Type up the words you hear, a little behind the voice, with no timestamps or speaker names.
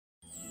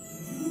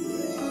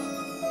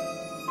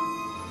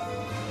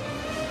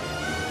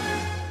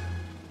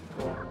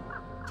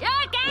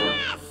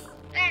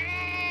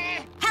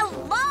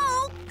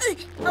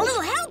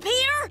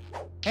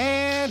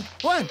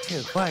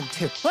two, 1,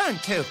 2, 1,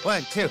 2,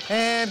 1, 2,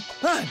 and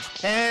lunge,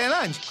 and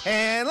lunge,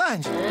 and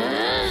lunge.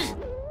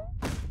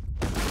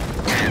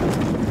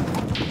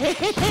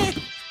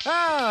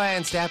 Oh,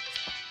 and step,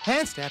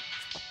 and step,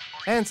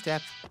 and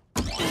step.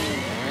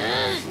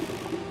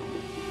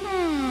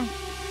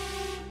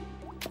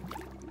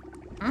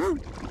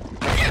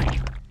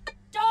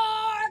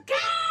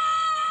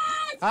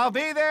 I'll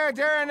be there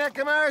during the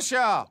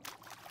commercial.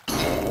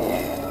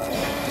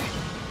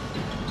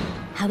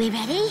 Are we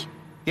ready?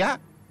 Yeah.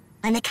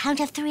 On the count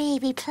of 3,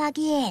 we plug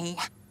in.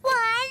 1,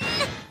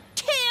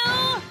 2,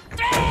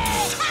 3!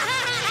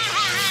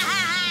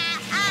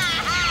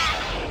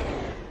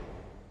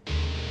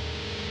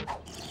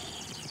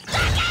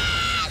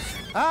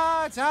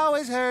 Oh, it's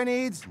always her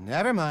needs.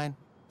 Never mind.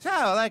 So,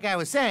 like I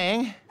was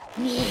saying...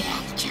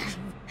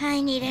 I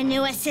need a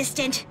new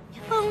assistant.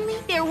 If only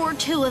there were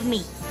 2 of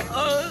me.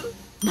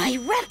 My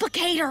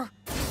replicator!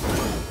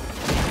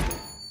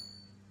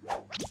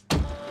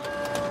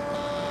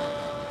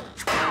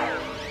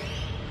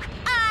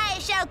 I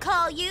shall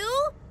call you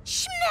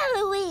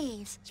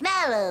Schmeloise.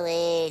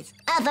 Schmeloise,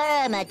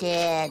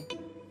 affirmative.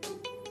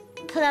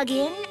 Plug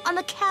in on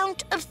the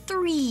count of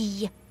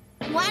 3.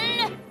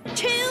 1,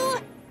 2,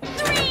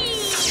 3!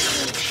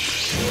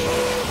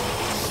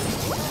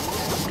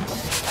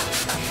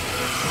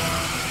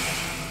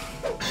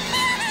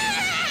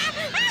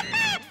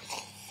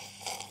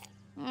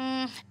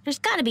 There's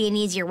gotta be an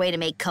easier way to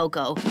make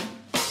cocoa.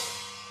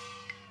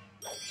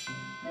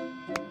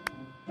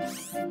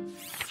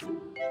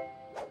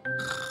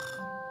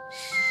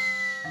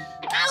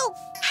 Ow!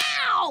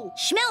 Ow!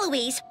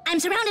 Schmeloise, I'm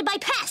surrounded by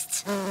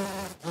pests.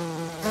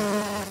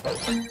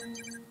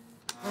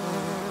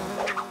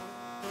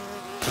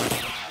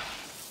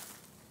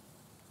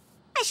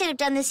 I should have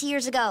done this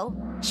years ago.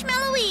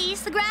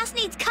 Schmeloise, the grass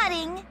needs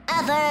cutting.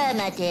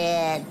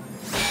 Affirmative.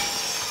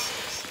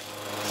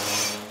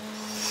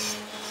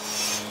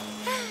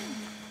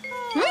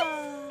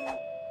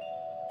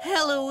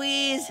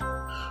 Heloise,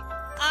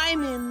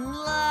 I'm in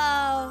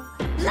love.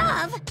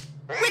 Love?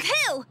 With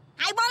who?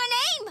 I want a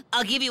name.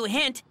 I'll give you a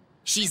hint.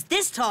 She's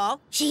this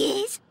tall.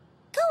 She is?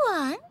 Go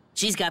on.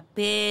 She's got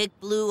big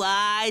blue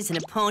eyes and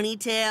a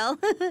ponytail.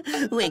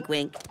 Wink,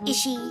 wink. Is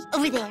she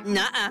over there?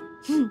 Nuh-uh.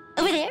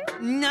 Over there?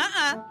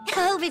 Nuh-uh.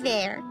 Over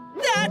there.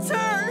 That's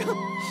her!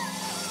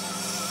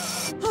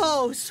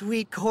 Oh,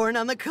 sweet corn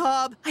on the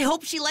cob. I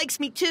hope she likes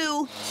me,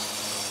 too.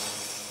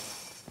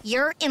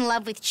 You're in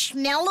love with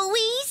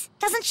Schmeloise?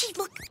 Doesn't she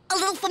look a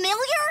little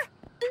familiar?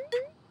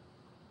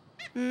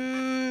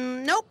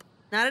 Nope.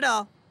 Not at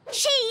all.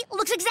 She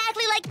looks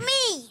exactly like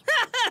me.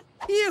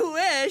 You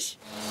wish.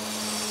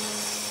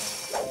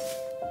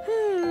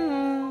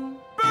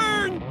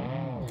 Burn!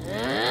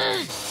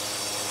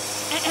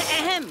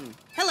 Ahem.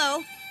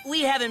 Hello.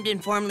 We haven't been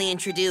formally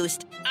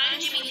introduced. I'm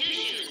Jimmy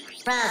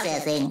Two-Shoes.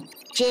 Processing.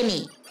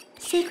 Jimmy.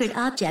 Secret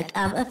object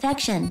of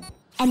affection.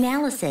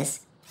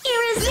 Analysis.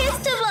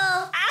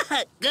 Irresistible!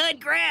 Ah, good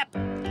grip.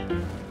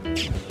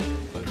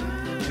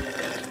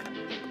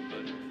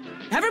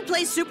 Ever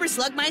play Super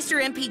Slugmeister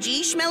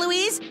MPG,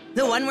 Schmeloise?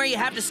 The one where you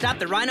have to stop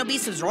the Rhino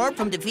Beast of Zorb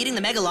from defeating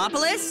the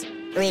Megalopolis?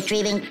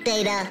 Retrieving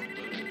data.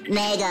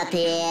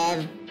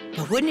 Negative.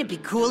 But wouldn't it be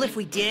cool if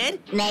we did?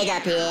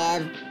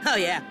 Negative. Oh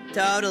yeah,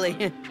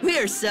 totally. We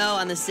are so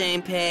on the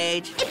same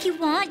page. If you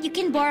want, you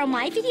can borrow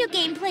my video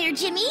game player,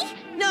 Jimmy.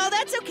 No,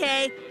 that's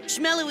okay.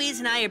 Schmeloise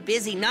and I are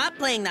busy not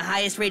playing the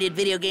highest-rated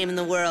video game in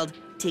the world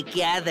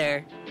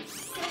together.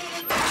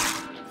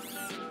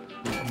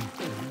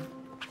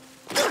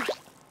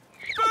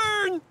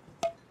 Burn!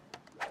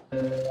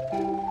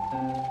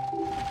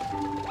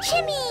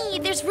 Jimmy,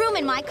 there's room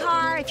in my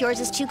car if yours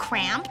is too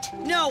cramped.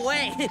 No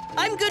way.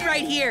 I'm good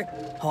right here.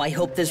 Oh, I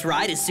hope this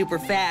ride is super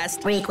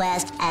fast.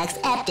 Request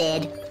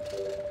accepted.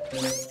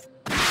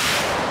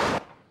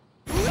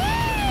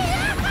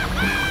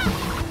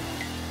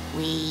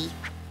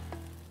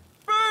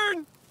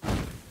 Burn!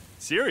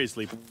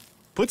 Seriously,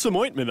 put some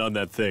ointment on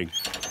that thing.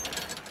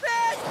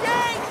 Best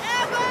day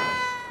ever!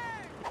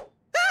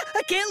 Ah,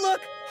 I can't look.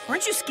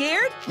 Aren't you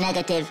scared?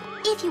 Negative.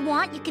 If you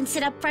want, you can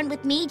sit up front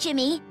with me,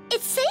 Jimmy.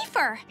 It's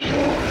safer.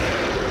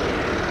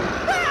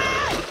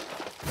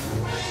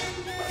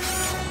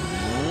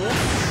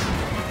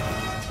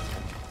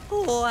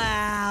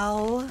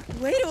 Wow.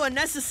 Way to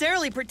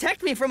unnecessarily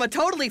protect me from a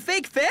totally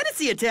fake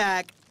fantasy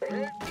attack.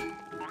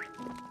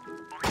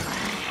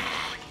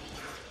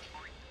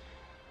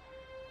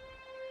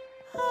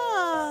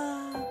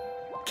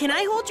 Can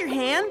I hold your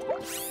hand?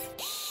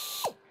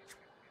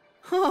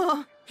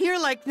 Oh, you're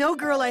like no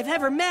girl I've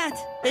ever met.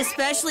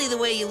 Especially the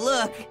way you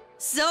look.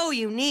 So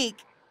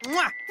unique.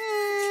 Mwah.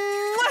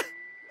 Mwah.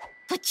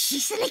 But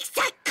she's an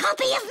exact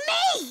copy of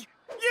me!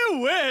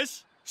 You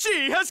wish!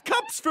 She has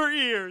cups for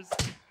ears!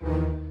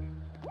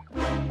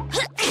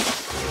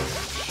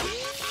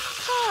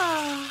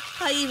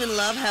 I even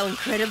love how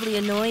incredibly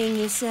annoying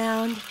you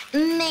sound.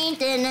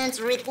 Maintenance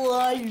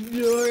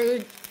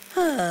required.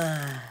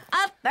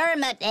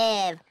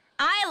 Affirmative.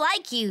 I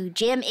like you,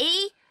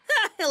 Jimmy.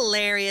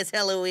 Hilarious,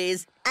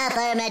 Heloise.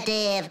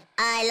 Affirmative.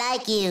 I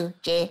like you,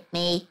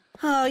 Jimmy.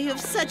 Oh, you have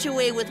such a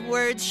way with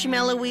words,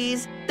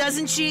 Schmeloise,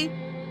 doesn't she?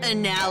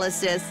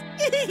 Analysis.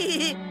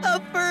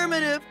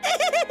 Affirmative.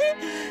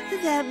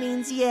 That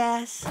means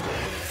yes.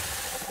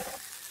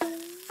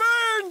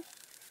 Burn!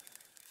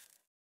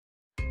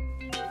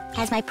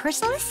 As my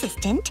personal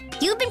assistant,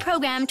 you've been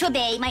programmed to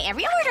obey my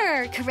every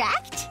order,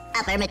 correct?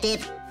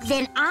 Affirmative.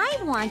 Then I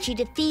want you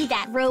to feed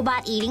that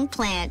robot eating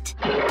plant.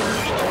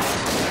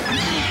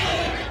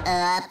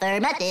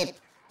 Affirmative.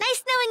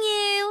 Nice knowing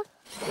you.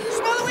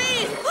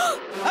 Schmeloise!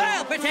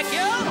 I'll protect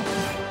you!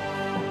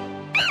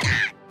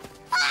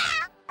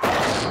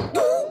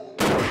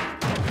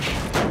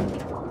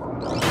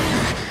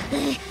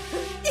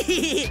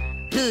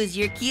 Who's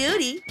your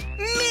cutie?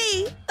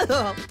 Me!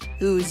 Oh,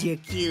 who's your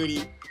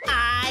cutie?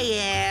 I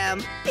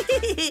am.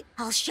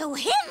 I'll show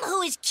him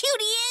who his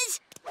cutie is.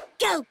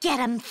 Go get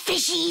him,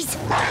 fishies.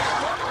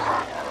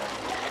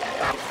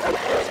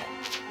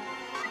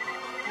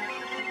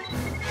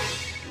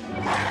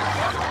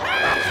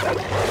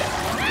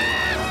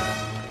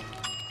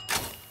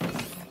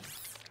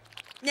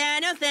 Nah,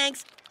 no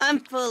thanks. I'm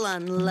full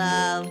on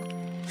love.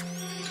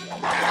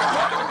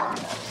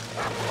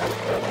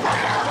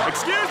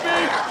 Excuse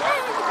me!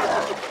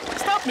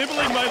 Stop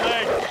nibbling my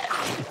leg!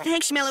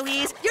 Thanks,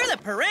 Schmeloise. You're the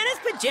piranha's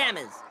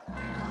pajamas.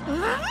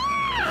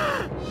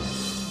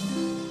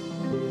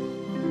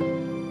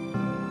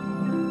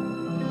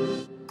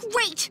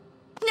 Great!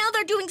 Now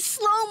they're doing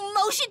slow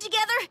motion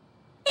together.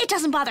 It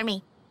doesn't bother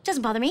me.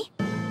 Doesn't bother me.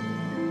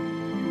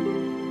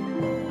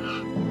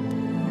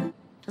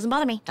 Doesn't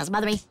bother me. Doesn't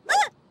bother me.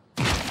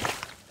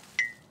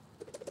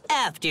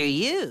 After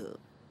you.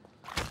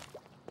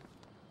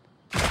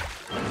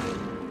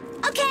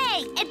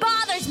 Okay, it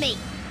bothers me.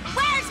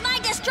 Where's my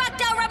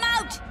Destructo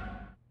remote?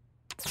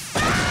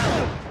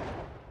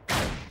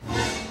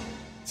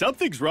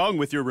 Something's wrong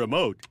with your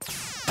remote. Give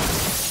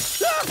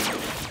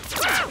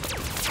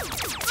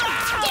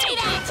me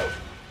that!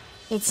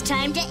 It's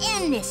time to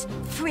end this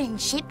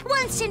friendship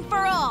once and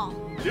for all.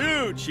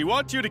 Dude, she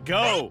wants you to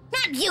go.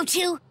 Not you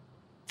two.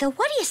 Though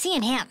what do you see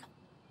in him?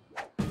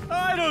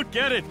 I don't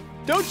get it.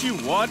 Don't you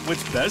want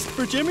what's best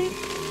for Jimmy?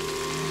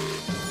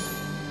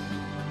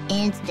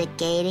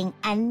 Instigating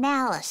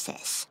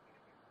analysis.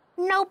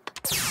 Nope.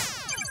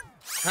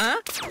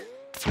 Huh?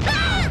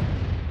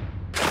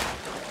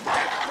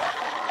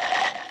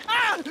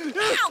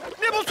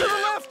 Nibble to the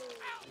left!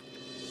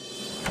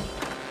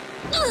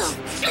 I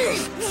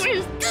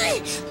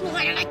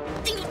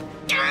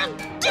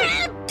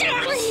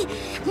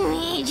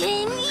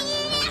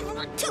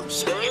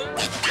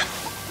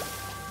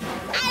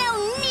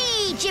don't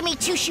need Jimmy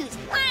Two Shoes.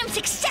 I'm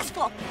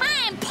successful.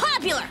 I'm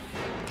popular.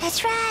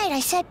 That's right. I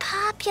said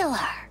popular.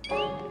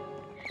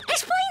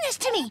 Explain this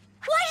to me.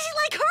 Why does he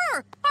like her?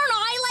 Aren't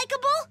I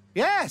likable?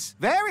 Yes,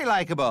 very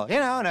likable. You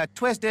know, in a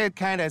twisted,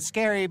 kind of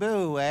scary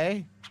boo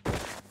way.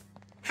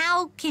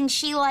 How can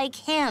she like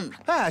him?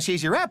 Ah,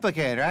 she's your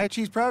replicant, right?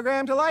 She's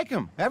programmed to like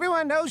him.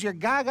 Everyone knows you're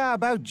gaga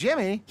about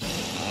Jimmy.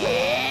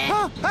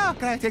 Oh,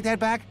 can I take that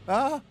back?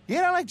 Oh, you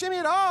don't like Jimmy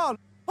at all.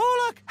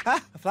 Oh, look,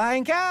 a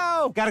flying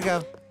cow. Gotta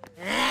go.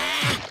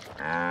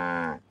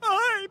 I'm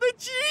a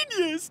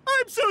genius!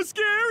 I'm so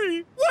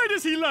scary! Why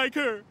does he like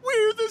her?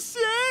 We're the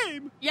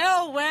same!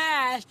 Yo,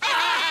 Wash!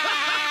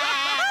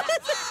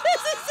 This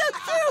is so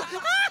true!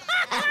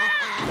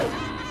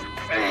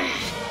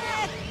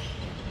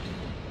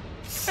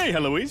 Hey,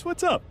 Heloise,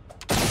 what's up?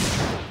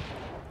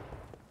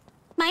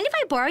 Mind if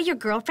I borrow your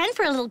girlfriend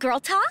for a little girl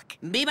talk?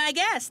 Be my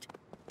guest.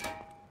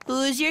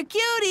 Who's your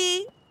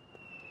cutie?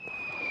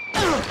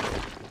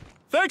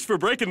 Thanks for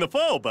breaking the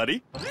fall,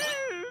 buddy.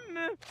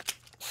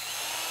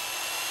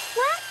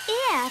 What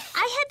if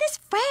I had this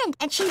friend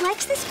and she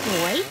likes this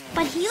boy,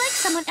 but he likes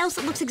someone else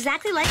that looks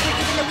exactly like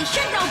her, even though we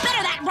should know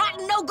better, that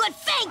rotten, no-good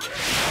fake?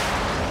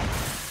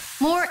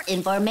 More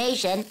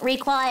information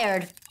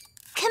required.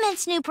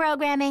 Commence new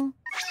programming.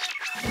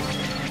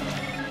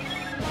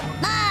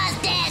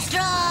 Must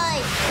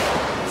destroy!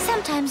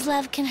 Sometimes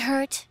love can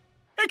hurt.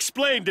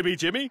 Explain to me,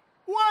 Jimmy.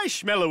 Why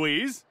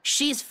Schmeloise?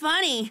 She's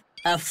funny.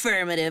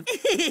 Affirmative.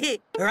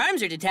 Her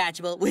arms are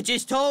detachable, which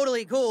is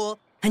totally cool.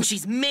 And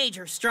she's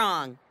major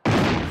strong.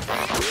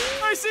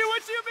 I see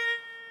what you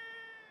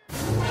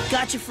mean!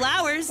 Got you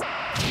flowers?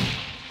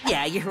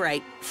 Yeah, you're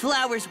right.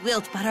 Flowers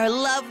wilt, but our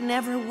love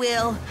never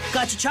will.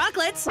 Got you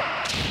chocolates?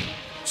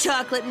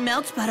 Chocolate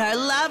melts, but our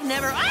love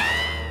never...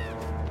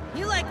 Ah!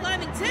 You like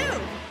climbing, too.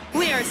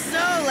 We are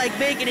so like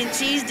bacon and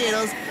cheese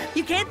diddles.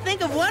 You can't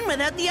think of one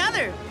without the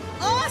other.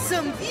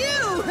 Awesome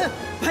view!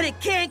 But it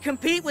can't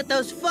compete with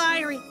those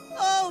fiery,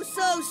 oh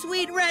so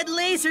sweet red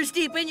lasers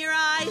deep in your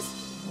eyes.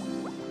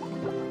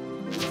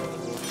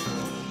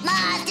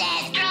 Must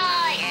destroy!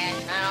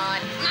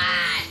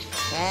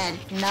 And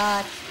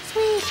not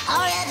sweet.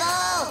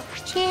 Horrible!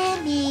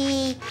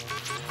 Jimmy!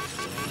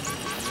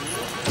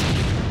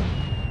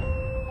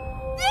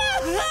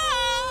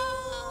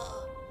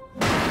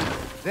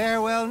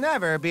 There will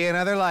never be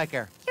another like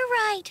her. You're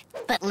right,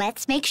 but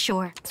let's make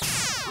sure.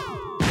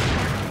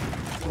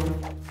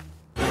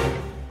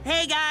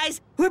 Hey,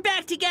 guys, we're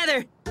back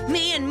together.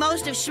 Me and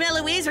most of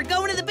Schmeloise are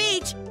going to the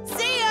beach.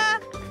 See ya!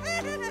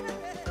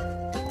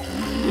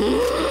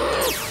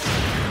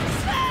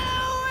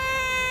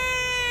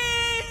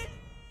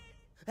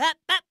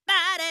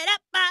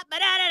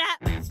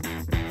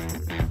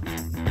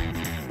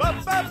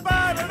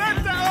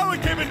 Oh,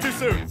 it came in too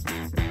soon.